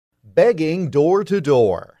Begging door to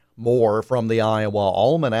door. More from the Iowa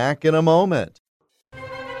Almanac in a moment.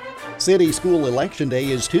 City School Election Day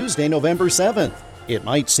is Tuesday, November 7th. It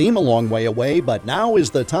might seem a long way away, but now is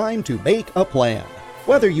the time to make a plan.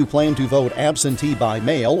 Whether you plan to vote absentee by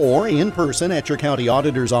mail or in person at your county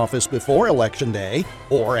auditor's office before Election Day,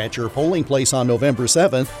 or at your polling place on November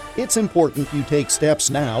 7th, it's important you take steps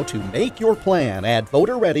now to make your plan at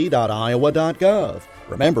voterready.iowa.gov.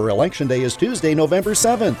 Remember, Election Day is Tuesday, November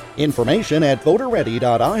 7th. Information at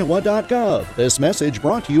voterready.iowa.gov. This message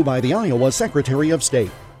brought to you by the Iowa Secretary of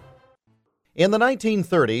State. In the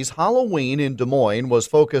 1930s, Halloween in Des Moines was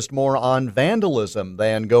focused more on vandalism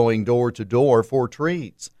than going door to door for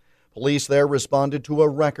treats. Police there responded to a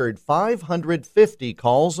record 550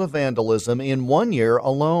 calls of vandalism in 1 year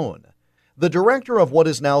alone. The director of what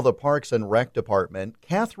is now the Parks and Rec Department,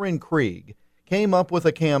 Catherine Krieg, came up with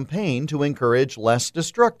a campaign to encourage less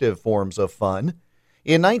destructive forms of fun.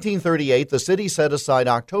 In 1938, the city set aside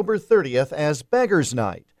October 30th as Beggar's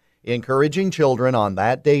Night, encouraging children on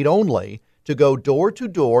that date only to go door to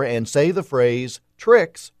door and say the phrase,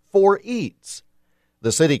 "Tricks for eats."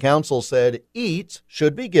 The city council said eats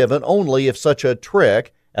should be given only if such a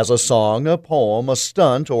trick as a song, a poem, a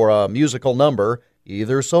stunt, or a musical number,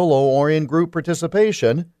 either solo or in group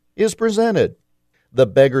participation, is presented. The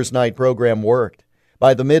Beggar's Night program worked.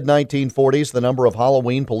 By the mid-1940s, the number of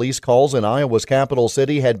Halloween police calls in Iowa's capital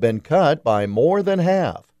city had been cut by more than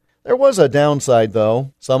half. There was a downside,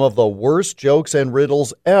 though. Some of the worst jokes and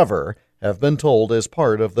riddles ever have been told as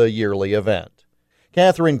part of the yearly event.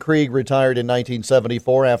 Catherine Krieg retired in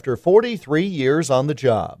 1974 after 43 years on the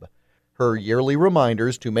job. Her yearly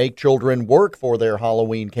reminders to make children work for their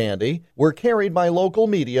Halloween candy were carried by local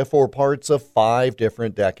media for parts of 5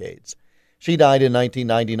 different decades. She died in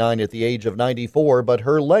 1999 at the age of 94, but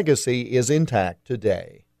her legacy is intact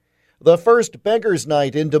today. The first Beggar's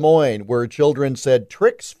Night in Des Moines, where children said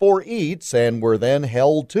tricks for eats and were then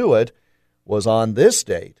held to it, was on this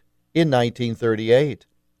date in 1938.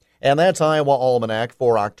 And that's Iowa Almanac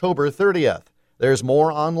for October 30th. There's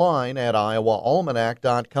more online at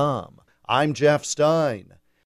iowaalmanac.com. I'm Jeff Stein.